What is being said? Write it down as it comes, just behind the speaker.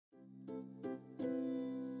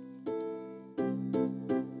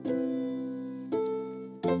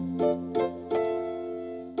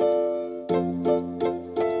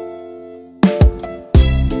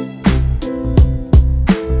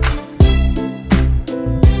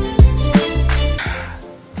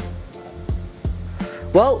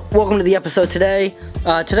Well, welcome to the episode today.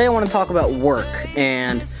 Today I want to talk about work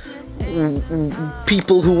and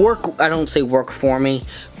people who work, I don't say work for me,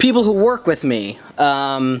 people who work with me.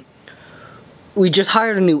 We just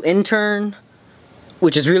hired a new intern,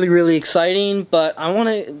 which is really exciting, but I want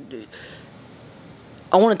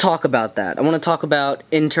to talk about that. I want to talk about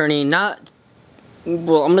interning, I'm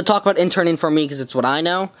going to talk about interning for me because it's what I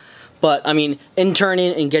know, but I mean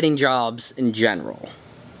interning and getting jobs in general.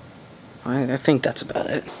 I think that's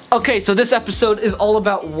about it. Okay, so this episode is all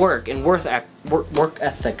about work and work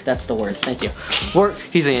ethic. That's the word. Thank you.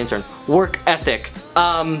 He's an intern. Work ethic.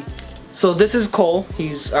 So this is Cole.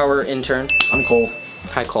 He's our intern. I'm Cole.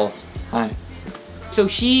 Hi, Cole. Hi. So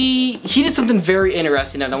he did something very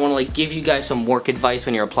interesting, and I want to like give you guys some work advice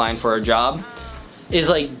when you're applying for a job. Is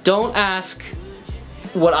like, don't ask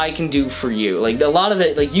what I can do for you. Like a lot of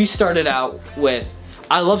it, like you started out with,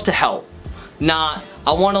 I love to help, not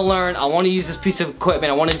I want to learn, I want to use this piece of equipment,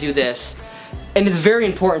 I want to do this. And it's very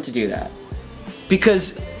important to do that.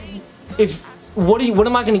 Because what are you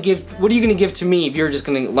going to give to me if you're just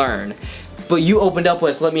going to learn? But you opened up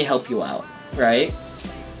with, let me help you out, right?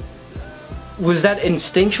 Was that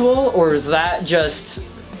instinctual, or is that just...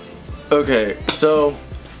 Okay, so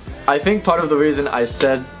I think part of the reason I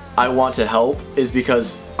said I want to help is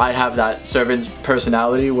because I have that servant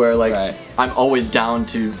personality where like I'm always down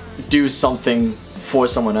to do something for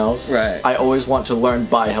someone else. Right. I always want to learn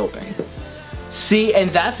by helping. See, and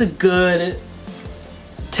that's a good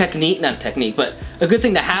technique, not technique, but a good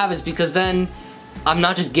thing to have, is because then I'm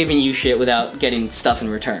not just giving you shit without getting stuff in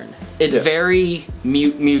return. It's very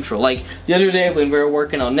mutual. Like the other day when we were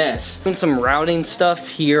working on this, doing some routing stuff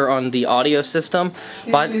here on the audio system.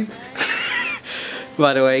 By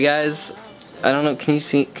the way, guys, I don't know, can you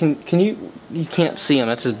see, you can't see him,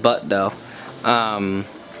 that's his butt though.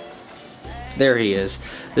 There he is.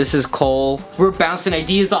 This is Cole. We're bouncing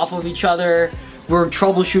ideas off of each other. We're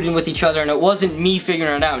troubleshooting with each other, and it wasn't me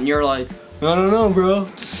figuring it out, and you're like, I don't know, bro.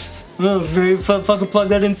 Fucking plug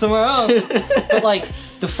that in somewhere else. But like,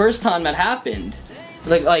 the first time that happened,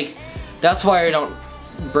 like that's why I don't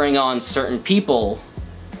bring on certain people.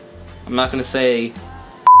 I'm not gonna say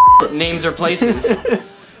names or places.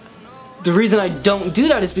 The reason I don't do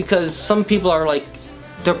that is because some people are like,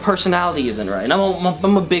 their personality isn't right. And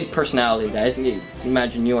I'm a big personality guy. I think,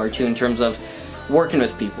 imagine you are too, in terms of working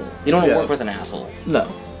with people. You don't work with an asshole. No.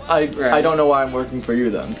 I don't know why I'm working for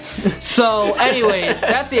you then. So anyways,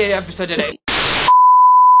 that's the episode today.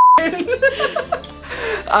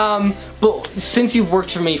 But since you've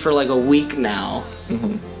worked for me for like a week now,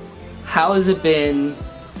 how has it been?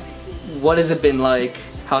 What has it been like?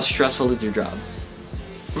 How stressful is your job?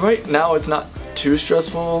 Right now it's not too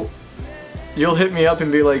stressful. You'll hit me up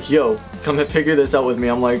and be like, yo, come figure this out with me.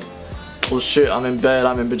 I'm like, well shit, I'm in bed,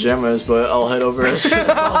 I'm in pajamas, but I'll head over as soon as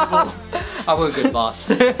possible. I'm a good boss.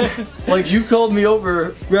 Like, you called me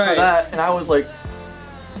over for that, and I was like,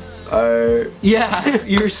 yeah,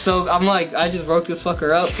 you're so, I'm like, I just woke this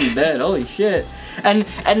fucker up from bed, holy shit. And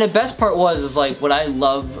the best part is like, what I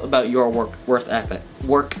love about your work ethic.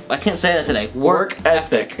 I can't say that today. Work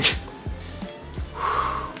ethic.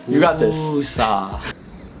 You got this. Woosah.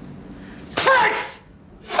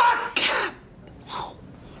 Fuck!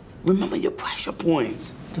 Remember your pressure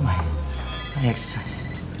points. Do I exercise?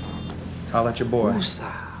 I'll let your boy.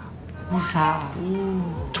 Woosah.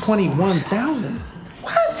 Woosah. 21,000?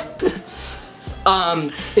 What?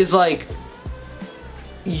 Is like,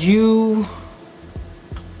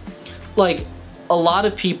 like, a lot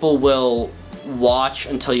of people will watch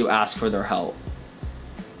until you ask for their help.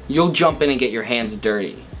 You'll jump in and get your hands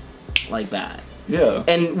dirty. Like that. Yeah.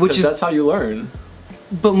 And that's how you learn.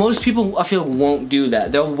 But most people, I feel, won't do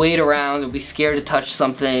that. They'll wait around, they'll be scared to touch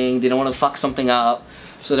something, they don't want to fuck something up.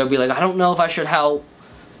 So they'll be like, I don't know if I should help.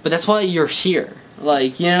 But that's why you're here.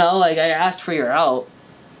 Like, you know, like, I asked for your help.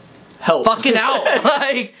 Help. Fucking help.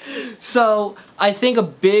 Like, so I think a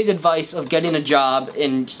big advice of getting a job,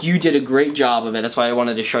 and you did a great job of it, that's why I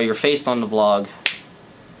wanted to show your face on the vlog,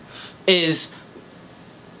 is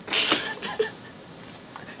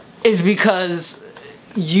because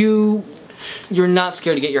you're not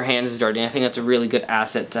scared to get your hands dirty, and I think that's a really good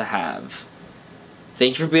asset to have.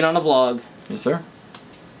 Thank you for being on the vlog. Yes, sir.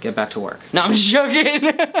 Get back to work. No, I'm just joking.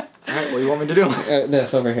 Alright, what do you want me to do?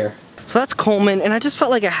 This over here. So that's Coleman, and I just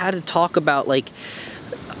felt like I had to talk about, like,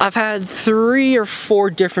 I've had 3 or 4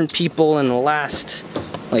 different people in the last,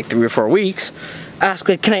 like, 3 or 4 weeks ask,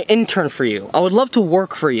 like, can I intern for you? I would love to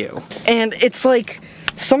work for you. And it's like,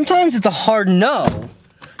 sometimes it's a hard no.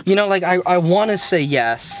 You know, like, I want to say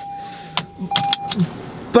yes,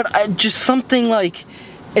 but just something like,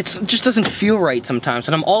 it just doesn't feel right sometimes,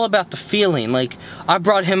 and I'm all about the feeling. Like, I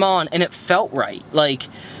brought him on and it felt right. Like,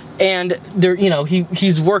 and there, you know,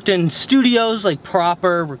 he's worked in studios, like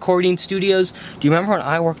proper recording studios. Do you remember when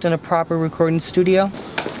I worked in a proper recording studio?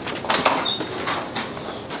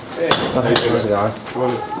 Hey, how's it going?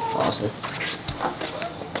 Awesome.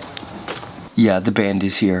 Yeah, the band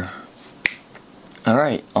is here.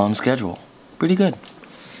 Alright, on schedule. Pretty good.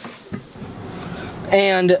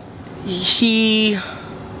 And he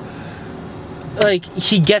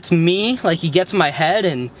gets me, like he gets my head,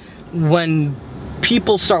 and when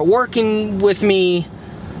people start working with me,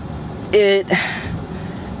 a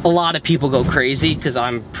lot of people go crazy because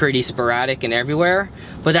I'm pretty sporadic and everywhere.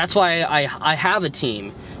 But that's why I have a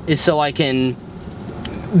team, is so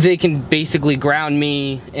they can basically ground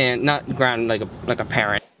me, and not ground like a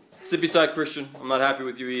parent. Sit beside Christian. I'm not happy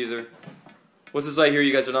with you either. What's this I hear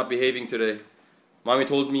you guys are not behaving today? Mommy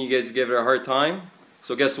told me you guys gave it a hard time.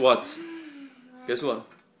 So guess what? Guess what?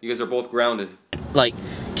 You guys are both grounded. Like,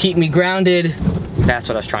 keep me grounded. That's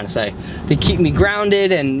what I was trying to say. They keep me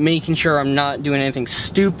grounded and making sure I'm not doing anything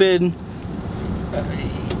stupid.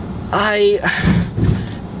 I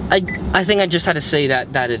think I just had to say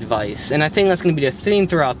that advice, and I think that's going to be the theme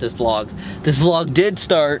throughout this vlog. This vlog did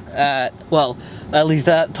start at, well, at least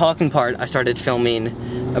that talking part I started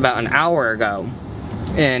filming about an hour ago,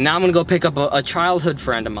 and now I'm going to go pick up a childhood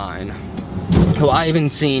friend of mine who I haven't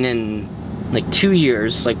seen in like 2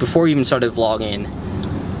 years, like before we even started vlogging.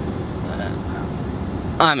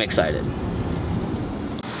 I'm excited.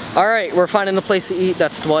 Alright, we're finding a place to eat.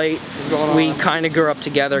 That's Dwight. We kind of grew up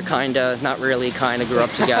together, kinda. Not really, kind of grew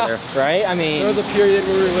up together. Right? I mean... There was a period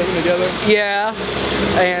where we were living together. Yeah.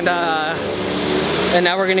 And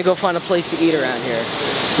now we're gonna go find a place to eat around here.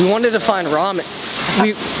 We wanted to find ramen.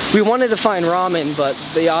 We wanted to find ramen, but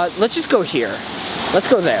let's just go here. Let's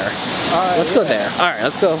go there. Alright, let's go there. Alright,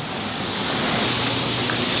 let's go.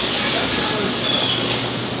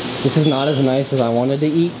 This is not as nice as I wanted to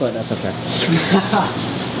eat, but that's okay.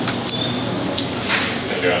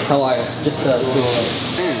 How are you? Just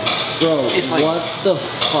bro, it's like, what the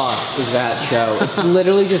fuck is that show? It's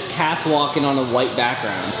literally just cats walking on a white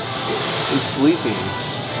background. He's sleeping.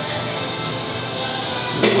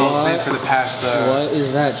 That's all it's been for the past, what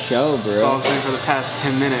is that show, bro? That's all it's been for the past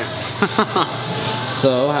 10 minutes.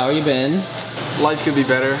 So, how have you been? Life could be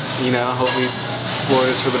better, you know, hopefully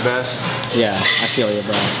Florida's for the best. Yeah, I feel you,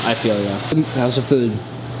 bro. I feel you. How's the food?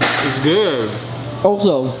 It's good.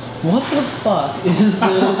 Also, what the fuck is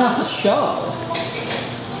this show?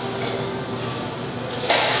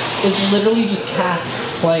 It's literally just cats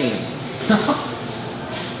playing.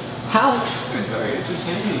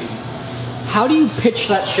 How do you pitch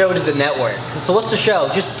that show to the network? So what's the show?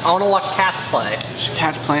 Just, I want to watch cats play. Just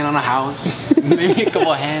cats playing on a house. Maybe a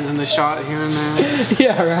couple of hands in the shot here and there.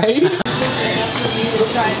 Yeah, right?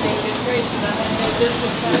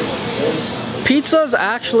 Pizza's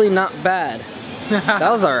actually not bad.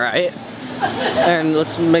 That was alright. And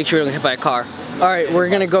let's make sure we don't get hit by a car. Alright, we're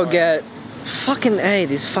gonna go get fucking A,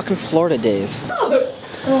 these fucking Florida days.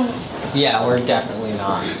 Yeah, we're definitely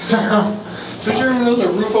not. Picture there was a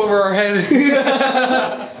roof over our head.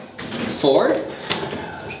 4?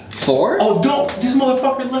 4? Oh, don't! This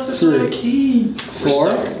motherfucker left us with a key.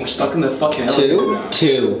 4? We're stuck in the fucking 2?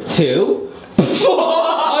 2? 2?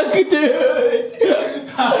 Fuck, dude!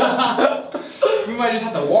 We might just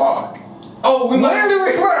have to walk. Oh, where do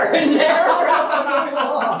we walk?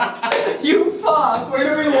 You fuck!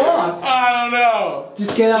 Where do we walk? I don't know.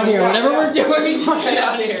 Just get out here. Whatever we're doing, just get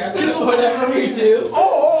out here. Whatever we do.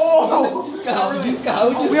 Oh! Just go. Just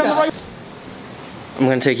go. Just go. I'm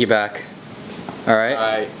gonna take you back. All right.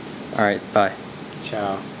 All right. All right. Bye.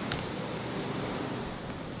 Ciao.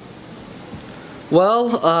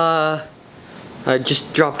 Well, I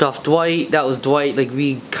just dropped off Dwight. That was Dwight. Like,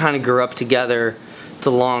 we kind of grew up together. It's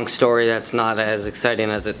a long story that's not as exciting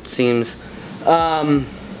as it seems.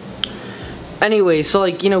 Anyway, so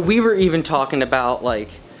like, you know, we were even talking about like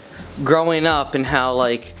growing up and how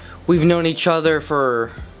like we've known each other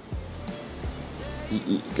for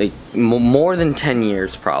like more than 10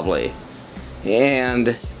 years probably.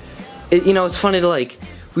 And it, you know, it's funny to like,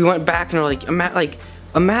 we went back and we're like,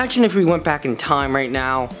 imagine if we went back in time right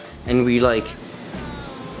now and we like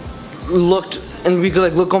looked and we could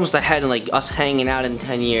like look almost ahead and like us hanging out in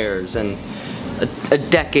 10 years, and a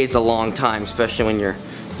decade's a long time, especially when you're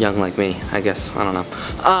young like me, I guess. I don't know.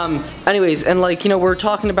 Anyways, and like, you know, we're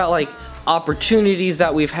talking about like opportunities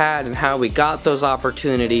that we've had and how we got those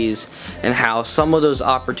opportunities and how some of those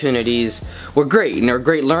opportunities were great and they're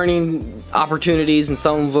great learning opportunities, and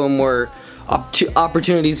some of them were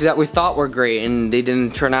opportunities that we thought were great and they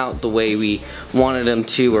didn't turn out the way we wanted them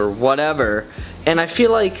to or whatever. And I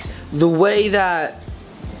feel like the way that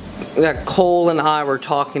Cole and I were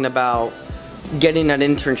talking about getting that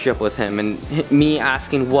internship with him and me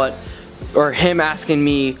asking him asking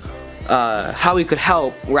me how he could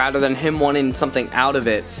help rather than him wanting something out of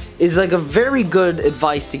it is like a very good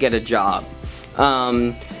advice to get a job.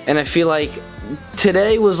 And I feel like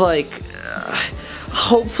today was like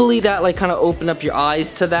hopefully that like kind of opened up your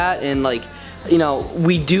eyes to that, and like, you know,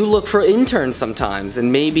 we do look for interns sometimes,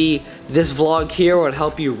 and maybe this vlog here would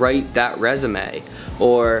help you write that resume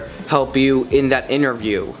or help you in that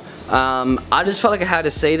interview. I just felt like I had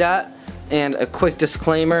to say that. And a quick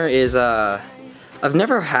disclaimer is I've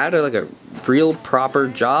never had a real proper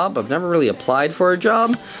job. I've never really applied for a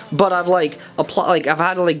job, but I've like I've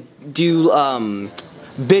had to like do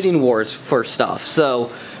bidding wars for stuff. So,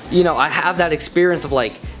 you know, I have that experience of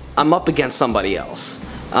like I'm up against somebody else.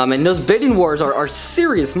 And those bidding wars are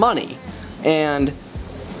serious money. And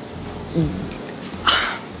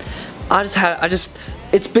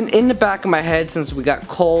it's been in the back of my head since we got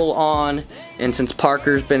Cole on, and since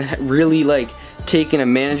Parker's been really like taking a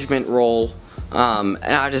management role, and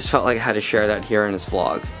I just felt like I had to share that here in this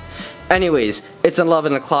vlog. Anyways, it's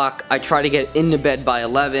 11 o'clock. I try to get into bed by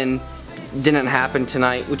 11. Didn't happen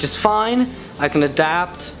tonight, which is fine. I can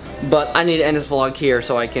adapt, but I need to end this vlog here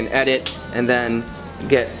so I can edit and then you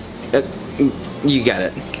get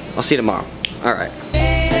it. I'll see you tomorrow. All right.